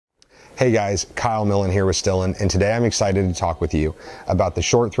Hey guys, Kyle Millen here with STILLEN, and today I'm excited to talk with you about the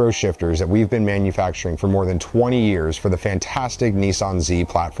short throw shifters that we've been manufacturing for more than 20 years for the fantastic Nissan Z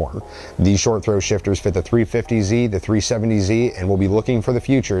platform. These short throw shifters fit the 350Z, the 370Z, and we'll be looking for the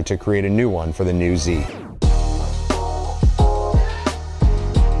future to create a new one for the new Z.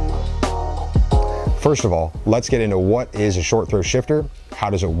 First of all, let's get into what is a short throw shifter, how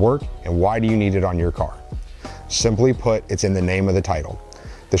does it work, and why do you need it on your car? Simply put, it's in the name of the title.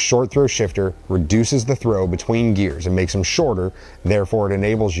 The short throw shifter reduces the throw between gears and makes them shorter, therefore it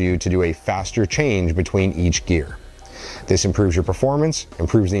enables you to do a faster change between each gear. This improves your performance,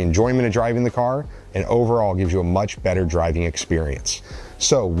 improves the enjoyment of driving the car, and overall gives you a much better driving experience.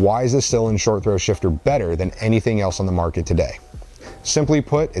 So why is the STILLEN Short Throw Shifter better than anything else on the market today? Simply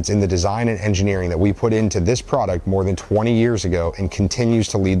put, it's in the design and engineering that we put into this product more than 20 years ago and continues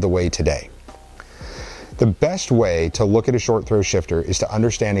to lead the way today. The best way to look at a short throw shifter is to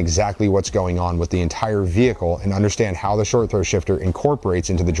understand exactly what's going on with the entire vehicle and understand how the short throw shifter incorporates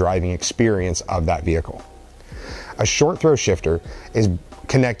into the driving experience of that vehicle. A short throw shifter is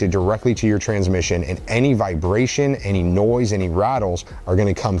connected directly to your transmission, and any vibration, any noise, any rattles are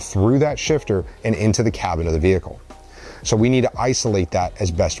going to come through that shifter and into the cabin of the vehicle. So we need to isolate that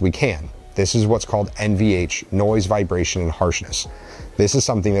as best we can. This is what's called NVH, noise, vibration, and harshness. This is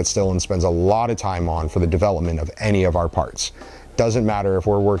something that STILLEN spends a lot of time on for the development of any of our parts. Doesn't matter if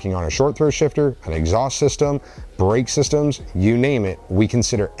we're working on a short throw shifter, an exhaust system, brake systems, you name it, we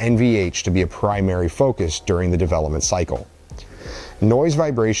consider NVH to be a primary focus during the development cycle. Noise,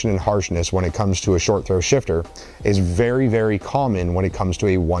 vibration, and harshness when it comes to a short throw shifter is very, very common when it comes to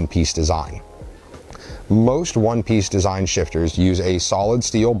a one-piece design. Most one-piece design shifters use a solid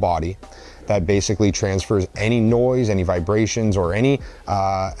steel body that basically transfers any noise, any vibrations, or any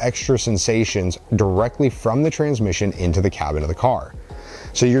extra sensations directly from the transmission into the cabin of the car.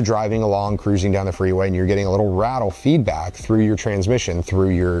 So you're driving along, cruising down the freeway, and you're getting a little rattle feedback through your transmission,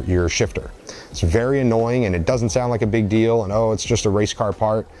 through your shifter. It's very annoying, and it doesn't sound like a big deal, and oh, it's just a race car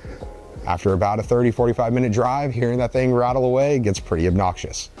part. After about a 30-45 minute drive, hearing that thing rattle away gets pretty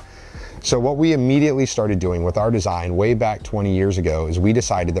obnoxious. So what we immediately started doing with our design way back 20 years ago is we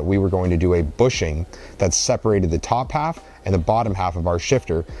decided that we were going to do a bushing that separated the top half and the bottom half of our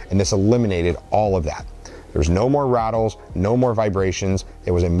shifter, and this eliminated all of that. There's no more rattles, no more vibrations. It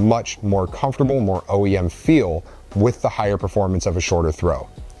was a much more comfortable, more OEM feel with the higher performance of a shorter throw.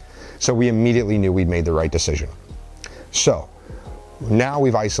 So we immediately knew we'd made the right decision. So now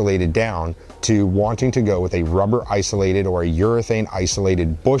we've isolated down to wanting to go with a rubber isolated or a urethane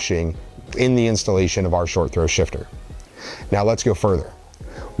isolated bushing in the installation of our short throw shifter. Now let's go further.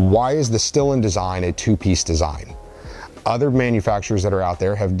 Why is the STILLEN design a two-piece design? Other manufacturers that are out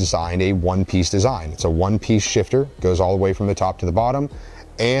there have designed a one-piece design. It's a one-piece shifter, goes all the way from the top to the bottom,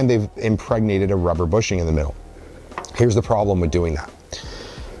 and they've impregnated a rubber bushing in the middle. Here's the problem with doing that.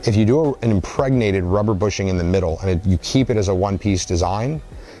 If you do an impregnated rubber bushing in the middle and you keep it as a one-piece design,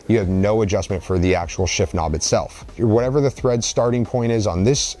 you have no adjustment for the actual shift knob itself. Whatever the thread starting point is on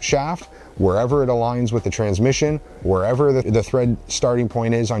this shaft, wherever it aligns with the transmission, wherever the thread starting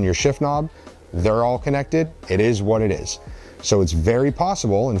point is on your shift knob, they're all connected. It is what it is. So it's very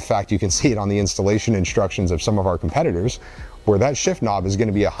possible, in fact, you can see it on the installation instructions of some of our competitors, where that shift knob is going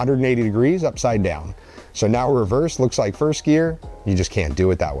to be 180 degrees upside down. So now reverse looks like first gear, you just can't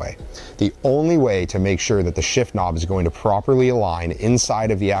do it that way. The only way to make sure that the shift knob is going to properly align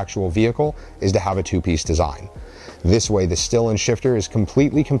inside of the actual vehicle is to have a two-piece design. This way the STILLEN shifter is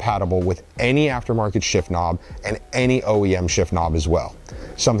completely compatible with any aftermarket shift knob and any OEM shift knob as well.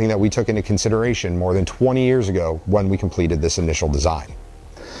 Something that we took into consideration more than 20 years ago when we completed this initial design.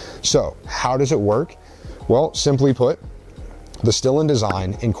 So how does it work? Well, simply put, the STILLEN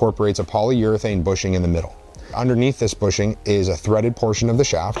design incorporates a polyurethane bushing in the middle. Underneath this bushing is a threaded portion of the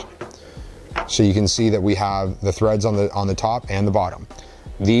shaft. So you can see that we have the threads on the top and the bottom.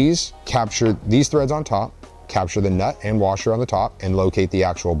 These threads on top capture the nut and washer on the top and locate the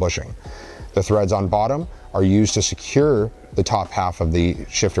actual bushing. The threads on bottom are used to secure the top half of the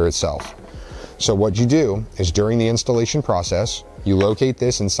shifter itself. So what you do is during the installation process, you locate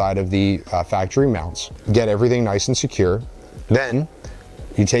this inside of the factory mounts, get everything nice and secure. Then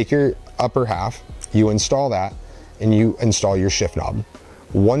you take your upper half, you install that, and you install your shift knob.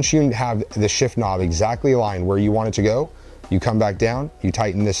 Once you have the shift knob exactly aligned where you want it to go, you come back down, you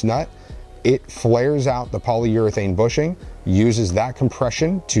tighten this nut, it flares out the polyurethane bushing, uses that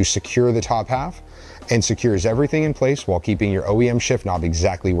compression to secure the top half, and secures everything in place while keeping your OEM shift knob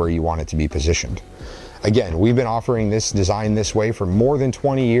exactly where you want it to be positioned. Again, we've been offering this design this way for more than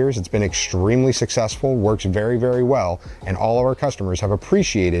 20 years. It's been extremely successful, works very, very well, and all of our customers have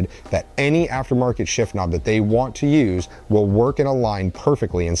appreciated that any aftermarket shift knob that they want to use will work and align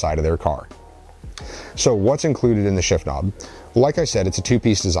perfectly inside of their car. So what's included in the shift knob? Like I said, it's a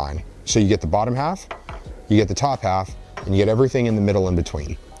two-piece design. So you get the bottom half, you get the top half, and you get everything in the middle in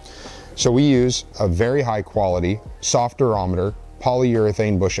between. So we use a very high quality, soft durometer,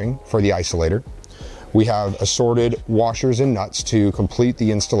 polyurethane bushing for the isolator. We have assorted washers and nuts to complete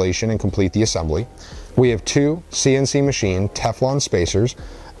the installation and complete the assembly. We have two CNC machine Teflon spacers,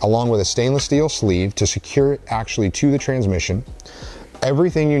 along with a stainless steel sleeve to secure it actually to the transmission.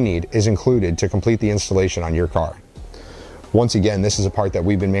 Everything you need is included to complete the installation on your car. Once again, this is a part that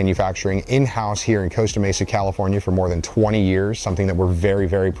we've been manufacturing in-house here in Costa Mesa, California for more than 20 years, something that we're very,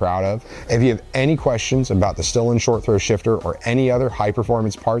 very proud of. If you have any questions about the STILLEN Short Throw Shifter or any other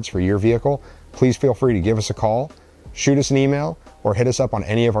high-performance parts for your vehicle, please feel free to give us a call, shoot us an email, or hit us up on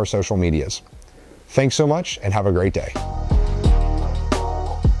any of our social medias. Thanks so much and have a great day.